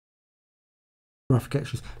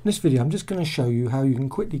Graphicxtras. In this video I'm just going to show you how you can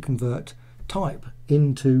quickly convert type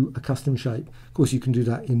into a custom shape. Of course you can do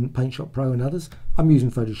that in PaintShop Pro and others. I'm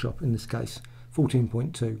using Photoshop in this case,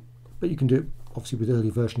 14.2, but you can do it obviously with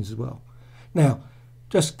earlier versions as well. Now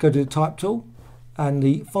just go to the type tool, and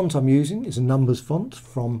the font I'm using is a numbers font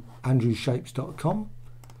from Graphicxtras.com.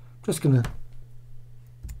 Just going to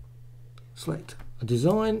select a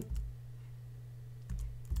design.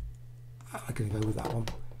 I'm going to go with that one.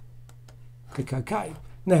 Click OK.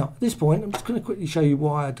 Now at this point I'm just going to quickly show you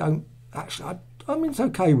why I don't actually, I mean it's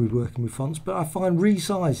okay with working with fonts, but I find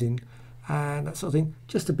resizing and that sort of thing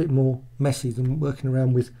just a bit more messy than working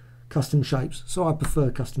around with custom shapes, so I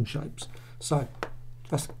prefer custom shapes. So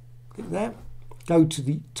just click there, go to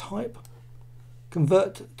the type,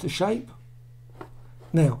 convert to shape.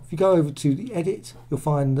 Now if you go over to the edit, you'll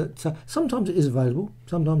find that sometimes it is available,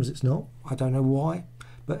 sometimes it's not. I don't know why,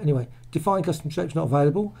 but anyway, define custom shape's not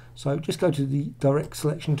available, so just go to the direct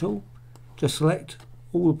selection tool, just select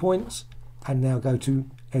all the points, and now go to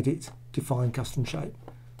edit, define custom shape,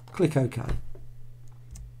 click OK.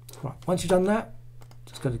 Right, once you've done that,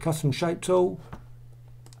 just go to custom shape tool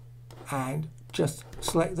and just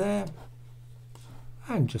select there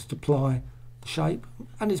and just apply the shape,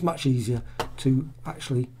 and it's much easier to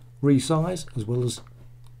actually resize as well as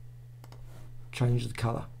change the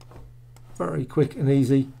color. Very quick and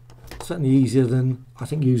easy, certainly easier than I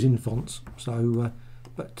think using fonts. So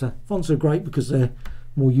but fonts are great because they're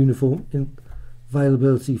more uniform in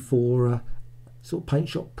availability for sort of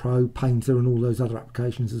PaintShop Pro, Painter and all those other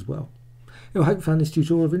applications as well. Anyway, I hope you found this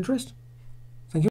tutorial of interest.